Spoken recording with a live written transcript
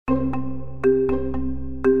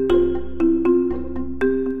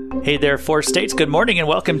Hey there, Four States. Good morning and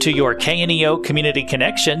welcome to your KNEO Community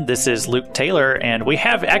Connection. This is Luke Taylor, and we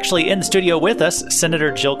have actually in the studio with us Senator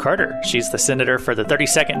Jill Carter. She's the senator for the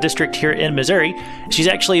 32nd District here in Missouri. She's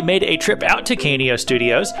actually made a trip out to KNEO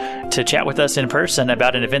Studios to chat with us in person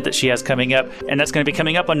about an event that she has coming up, and that's going to be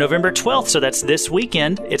coming up on November 12th, so that's this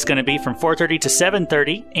weekend. It's going to be from 4:30 to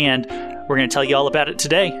 7:30, and we're going to tell you all about it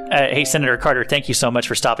today. Hey, Senator Carter, thank you so much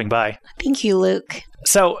for stopping by. Thank you, Luke.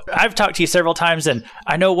 So I've talked to you several times, and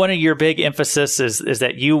I know one of your big emphasis is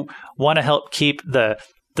that you want to help keep the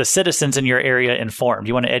citizens in your area informed.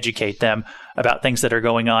 You want to educate them about things that are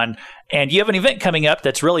going on. And you have an event coming up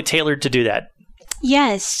that's really tailored to do that.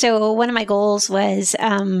 Yes. So one of my goals was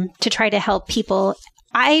to try to help people.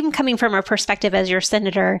 I'm coming from a perspective as your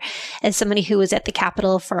senator, as somebody who was at the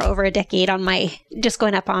Capitol for over a decade just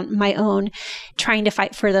going up on my own, trying to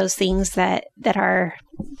fight for those things that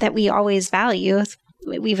we always value.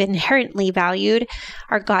 We've inherently valued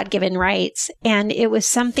our God-given rights. And it was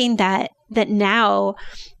something that now,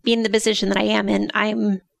 being the position that I am in,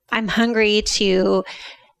 I'm hungry to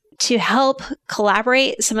help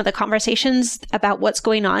collaborate some of the conversations about what's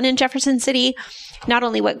going on in Jefferson City, not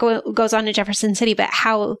only what goes on in Jefferson City, but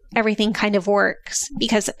how everything kind of works.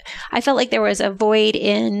 Because I felt like there was a void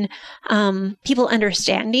in people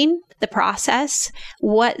understanding the process,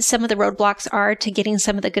 what some of the roadblocks are to getting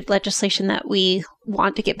some of the good legislation that we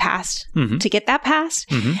want to get passed, to get that passed.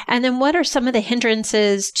 Mm-hmm. And then what are some of the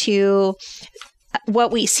hindrances to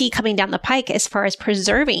what we see coming down the pike as far as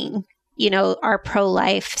preserving our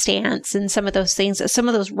pro-life stance and some of those things, some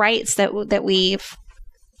of those rights that we've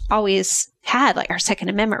always had, like our Second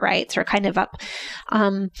Amendment rights are kind of up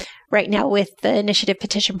right now with the initiative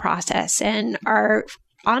petition process. And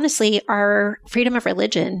honestly, our freedom of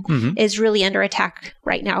religion is really under attack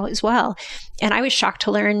right now as well. And I was shocked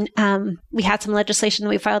to learn we had some legislation that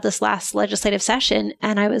we filed this last legislative session,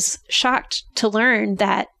 and I was shocked to learn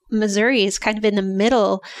that Missouri is kind of in the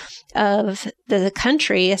middle of the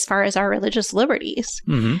country as far as our religious liberties.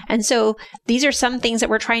 Mm-hmm. And so these are some things that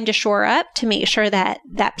we're trying to shore up to make sure that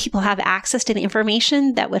people have access to the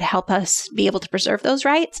information that would help us be able to preserve those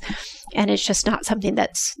rights. And it's just not something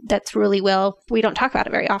that's really we don't talk about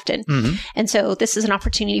it very often. Mm-hmm. And so this is an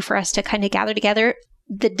opportunity for us to kind of gather together.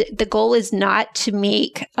 The goal is not to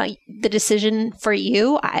make the decision for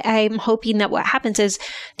you. I'm hoping that what happens is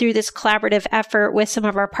through this collaborative effort with some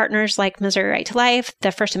of our partners like Missouri Right to Life,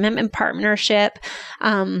 the First Amendment Partnership,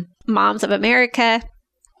 Moms of America,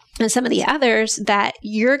 and some of the others, that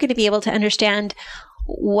you're going to be able to understand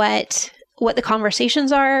what the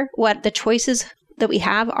conversations are, what the choices that we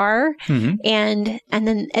have are, and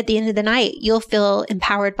then at the end of the night, you'll feel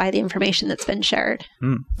empowered by the information that's been shared.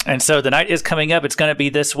 And so the night is coming up. It's going to be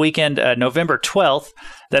this weekend, November 12th.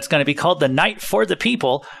 That's going to be called the Night for the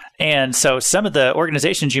People. And so some of the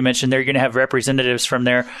organizations you mentioned, they're going to have representatives from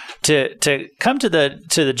there to come to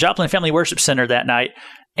the Joplin Family Worship Center that night,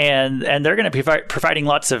 and they're going to be providing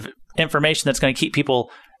lots of information that's going to keep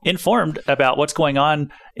people informed about what's going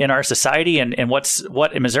on in our society and what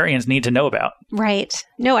Missourians need to know about. Right.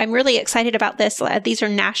 No, I'm really excited about this. These are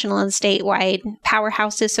national and statewide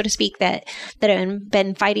powerhouses, so to speak, that have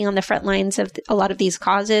been fighting on the front lines of a lot of these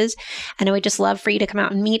causes. And I would just love for you to come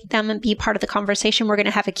out and meet them and be part of the conversation. We're going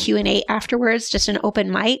to have a Q&A afterwards, just an open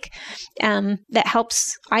mic that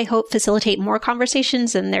helps, I hope, facilitate more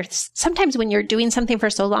conversations. And there's sometimes when you're doing something for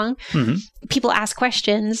so long, people ask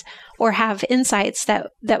questions or have insights that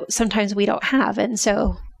sometimes we don't have. And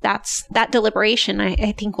so that deliberation,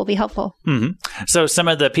 I think, will be helpful. Mm-hmm. So some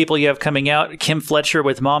of the people you have coming out: Kim Fletcher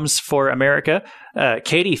with Moms for America,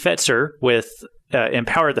 Katie Fetzer with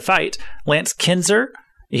Empower the Fight, Lance Kinzer,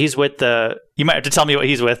 he's with you might have to tell me what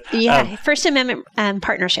he's with. Yeah, First Amendment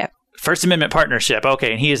Partnership. First Amendment Partnership.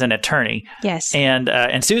 Okay. And he is an attorney. Yes.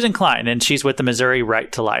 And Susan Klein, and she's with the Missouri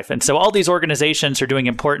Right to Life. And so all these organizations are doing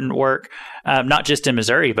important work, not just in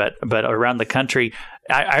Missouri, but around the country.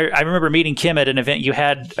 I remember meeting Kim at an event you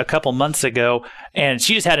had a couple months ago, and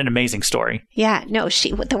she just had an amazing story. Yeah, no,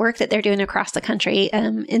 the work that they're doing across the country,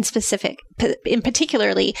 in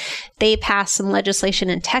particularly, they passed some legislation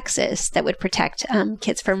in Texas that would protect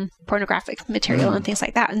kids from pornographic material and things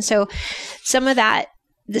like that. And so some of that,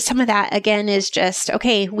 again, is just,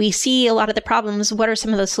 okay, we see a lot of the problems. What are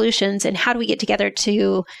some of the solutions, and how do we get together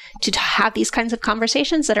to have these kinds of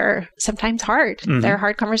conversations that are sometimes hard? They're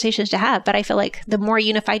hard conversations to have, but I feel like the more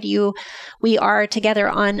unified we are together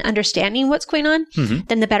on understanding what's going on,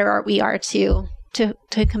 then the better we are to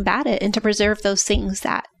combat it and to preserve those things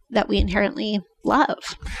that we inherently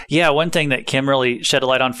love. Yeah, one thing that Kim really shed a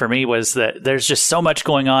light on for me was that there's just so much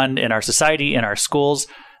going on in our society, in our schools,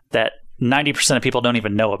 that 90% of people don't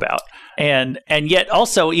even know about. And yet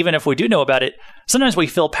also, even if we do know about it, sometimes we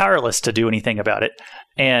feel powerless to do anything about it.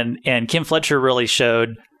 And Kim Fletcher really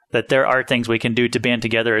showed that there are things we can do to band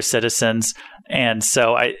together as citizens. And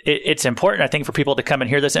so it's important, I think, for people to come and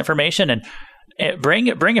hear this information and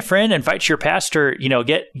bring a friend, invite your pastor,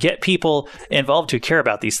 get people involved who care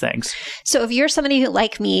about these things. So if you're somebody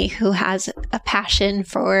like me who has a passion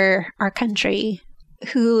for our country,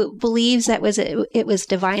 who believes that it was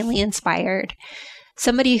divinely inspired,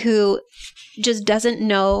 somebody who just doesn't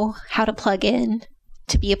know how to plug in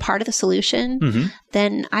to be a part of the solution,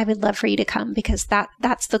 then I would love for you to come, because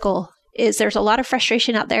that's the goal. Is there's a lot of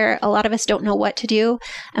frustration out there. A lot of us don't know what to do.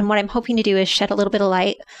 And what I'm hoping to do is shed a little bit of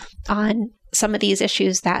light on some of these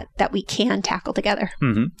issues that we can tackle together.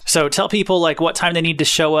 So tell people what time they need to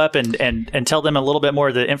show up and tell them a little bit more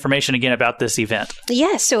of the information again about this event.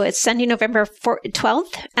 Yeah, so it's Sunday, November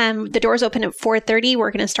 12th. The doors open at 4:30.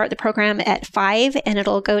 We're going to start the program at 5 and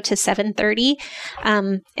it'll go to 7:30.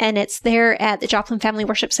 And it's there at the Joplin Family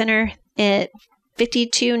Worship Center at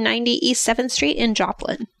 5290 East 7th Street in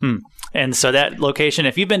Joplin. And so that location,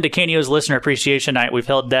 if you've been to KNEO's Listener Appreciation Night, we've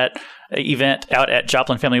held that event out at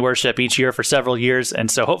Joplin Family Worship each year for several years.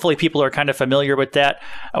 And so hopefully people are kind of familiar with that,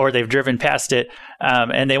 or they've driven past it.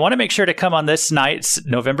 And they want to make sure to come on this night,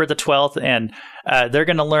 November the 12th. And they're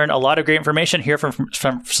going to learn a lot of great information, hear from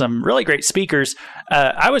some really great speakers.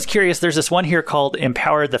 I was curious, there's this one here called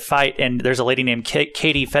Empower the Fight, and there's a lady named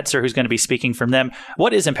Katie Fetzer who's going to be speaking from them.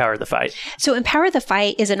 What is Empower the Fight? So Empower the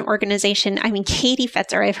Fight is an organization. I mean, Katie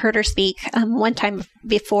Fetzer, I've heard her speak one time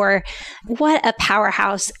before. What a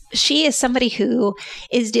powerhouse. She is somebody who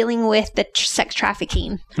is dealing with the sex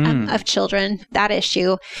trafficking of children, that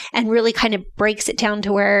issue, and really kind of breaks it down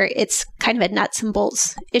to where it's kind of a nuts and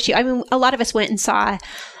bolts issue. I mean, a lot of us went and saw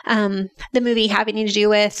the movie having to do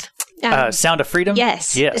with Sound of Freedom?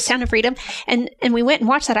 Yes. The Sound of Freedom. And we went and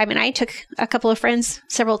watched that. I mean, I took a couple of friends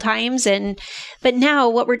several times. But now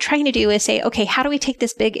what we're trying to do is say, okay, how do we take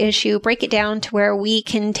this big issue, break it down to where we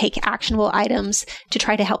can take actionable items to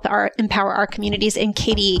try to help empower our communities? And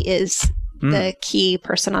Katie is the key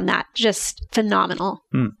person on that. Just phenomenal.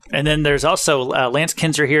 And then there's also Lance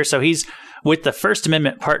Kinzer here. So he's with the First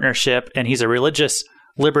Amendment Partnership, and he's a religious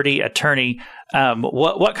liberty attorney.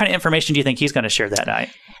 What kind of information do you think he's going to share that night?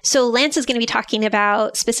 So Lance is going to be talking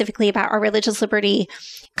specifically about our religious liberty,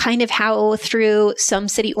 kind of how through some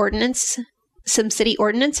city ordinances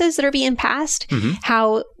that are being passed,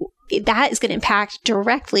 how that is going to impact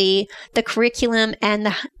directly the curriculum and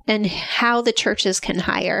how the churches can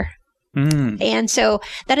hire. And so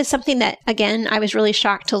that is something that, again, I was really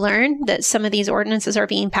shocked to learn that some of these ordinances are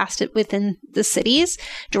being passed within the cities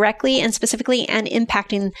directly and specifically, and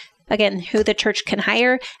impacting, again, who the church can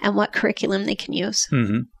hire and what curriculum they can use.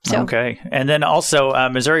 Okay. And then also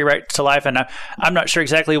Missouri Right to Life. And I'm not sure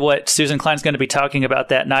exactly what Susan Klein's going to be talking about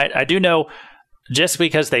that night. I do know just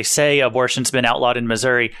because they say abortion's been outlawed in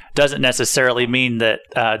Missouri doesn't necessarily mean that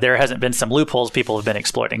there hasn't been some loopholes people have been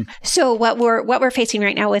exploiting. So what we're facing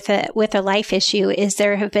right now with a life issue is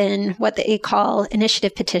there have been what they call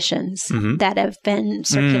initiative petitions that have been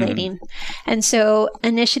circulating. And so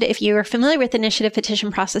if you're familiar with the initiative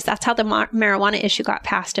petition process, that's how the marijuana issue got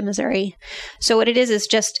passed in Missouri. So what it is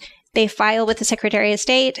just they file with the Secretary of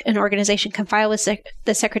State. An organization can file with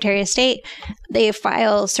the Secretary of State. They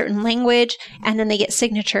file certain language, and then they get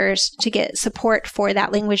signatures to get support for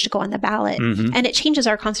that language to go on the ballot. And it changes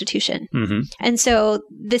our Constitution. And so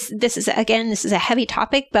this is a heavy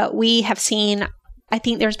topic, but we have seen, I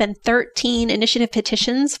think there's been 13 initiative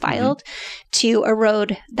petitions filed to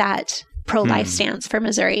erode that pro-life stance for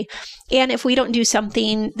Missouri. And if we don't do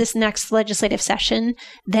something this next legislative session,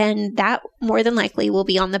 then that more than likely will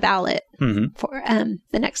be on the ballot for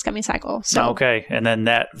the next coming cycle. So, okay. And then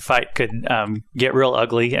that fight could get real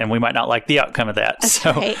ugly, and we might not like the outcome of that.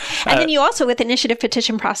 So, right. And then you also, with the initiative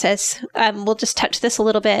petition process, we'll just touch this a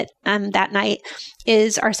little bit that night,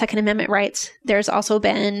 is our Second Amendment rights. There's also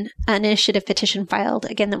been an initiative petition filed,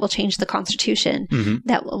 again, that will change the Constitution,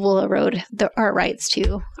 that will erode our rights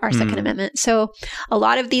to our Second Amendment. So a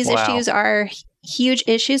lot of these issues are huge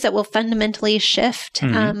issues that will fundamentally shift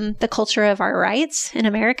the culture of our rights in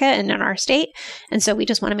America and in our state. And so we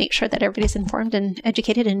just want to make sure that everybody's informed and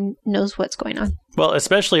educated and knows what's going on. Well,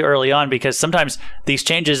 especially early on, because sometimes these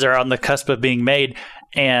changes are on the cusp of being made.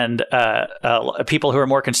 And people who are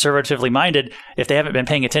more conservatively minded, if they haven't been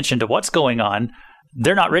paying attention to what's going on,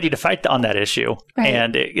 they're not ready to fight on that issue. Right.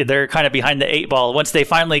 And they're kind of behind the eight ball. Once they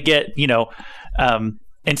finally get,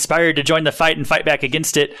 inspired to join the fight and fight back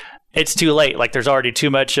against it, it's too late. Like, there's already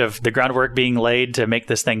too much of the groundwork being laid to make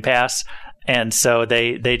this thing pass. Right. And so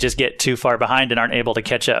they just get too far behind and aren't able to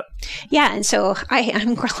catch up. Yeah. And so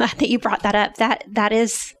I'm glad that you brought that up.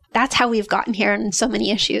 That's how we've gotten here in so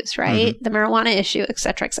many issues, right? The marijuana issue, et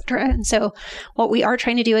cetera, et cetera. And so what we are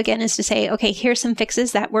trying to do again is to say, okay, here's some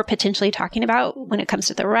fixes that we're potentially talking about when it comes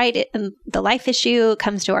to the right and the life issue, it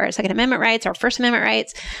comes to our Second Amendment rights, our First Amendment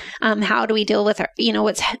rights. How do we deal with our,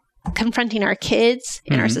 what's confronting our kids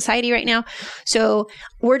in our society right now? So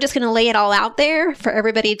we're just going to lay it all out there for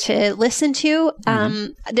everybody to listen to.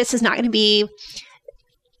 This is not going to be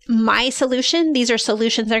my solution. These are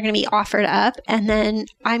solutions that are going to be offered up. And then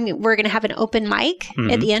we're going to have an open mic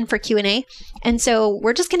at the end for Q&A. And so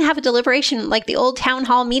we're just going to have a deliberation like the old town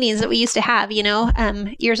hall meetings that we used to have,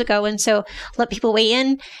 years ago. And so let people weigh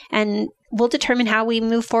in and we'll determine how we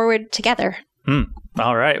move forward together.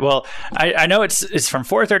 All right. Well, I know it's from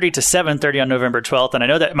 4:30 to 7:30 on November 12th. And I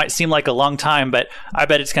know that might seem like a long time, but I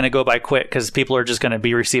bet it's going to go by quick because people are just going to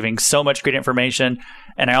be receiving so much great information.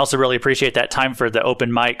 And I also really appreciate that time for the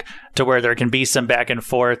open mic to where there can be some back and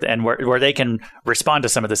forth and where they can respond to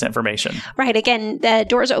some of this information. Right. Again, the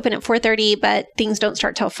doors open at 4:30, but things don't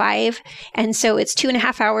start till 5. And so it's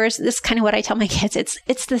 2.5 hours. This is kind of what I tell my kids.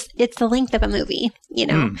 It's the length of a movie,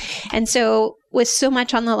 And so with so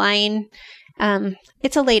much on the line,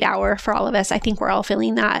 it's a late hour for all of us. I think we're all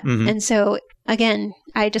feeling that. And so again,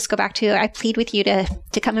 I just go back to, I plead with you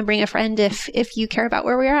to come and bring a friend if you care about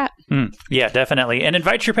where we're at. Yeah, definitely. And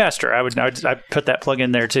invite your pastor. I put that plug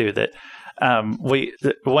in there too, that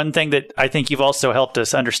one thing that I think you've also helped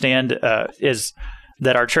us understand is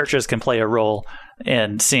that our churches can play a role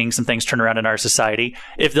in seeing some things turn around in our society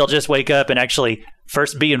if they'll just wake up and actually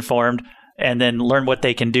first be informed and then learn what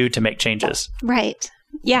they can do to make changes. Right.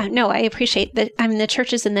 Yeah, no, I appreciate that. I mean, the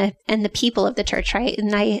churches and the people of the church, right?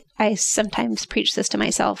 And I sometimes preach this to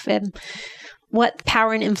myself, and what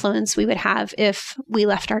power and influence we would have if we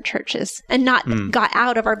left our churches and not got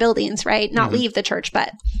out of our buildings, right? Not leave the church,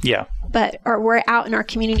 but or we're out in our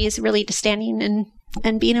communities really just standing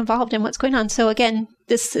and being involved in what's going on. So again,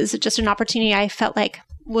 this is just an opportunity I felt like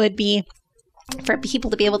would be for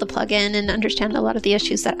people to be able to plug in and understand a lot of the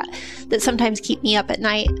issues that sometimes keep me up at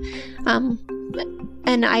night.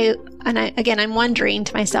 And I'm wondering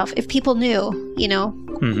to myself, if people knew,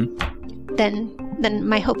 then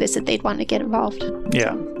my hope is that they'd want to get involved.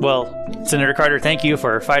 Yeah. Well, Senator Carter, thank you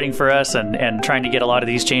for fighting for us and trying to get a lot of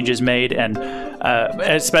these changes made, and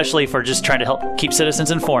especially for just trying to help keep citizens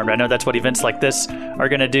informed. I know that's what events like this are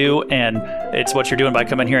going to do, and it's what you're doing by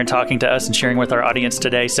coming here and talking to us and sharing with our audience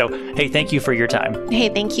today. So, hey, thank you for your time. Hey,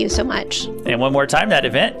 thank you so much. And one more time, that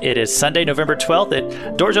event, it is Sunday, November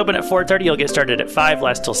 12th. Doors open at 4:30. You'll get started at 5,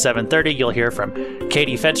 last till 7:30. You'll hear from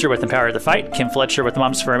Katie Fetzer with Empower the Fight, Kim Fletcher with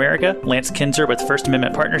Moms for America, Lance Kinzer with First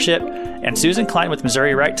Amendment Partnership, and Susan Klein with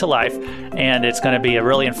Missouri Right to Life. And it's going to be a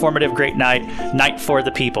really informative, great night for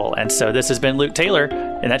the people. And so this has been Luke Taylor,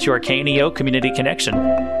 and that's your KNEO Community Connection.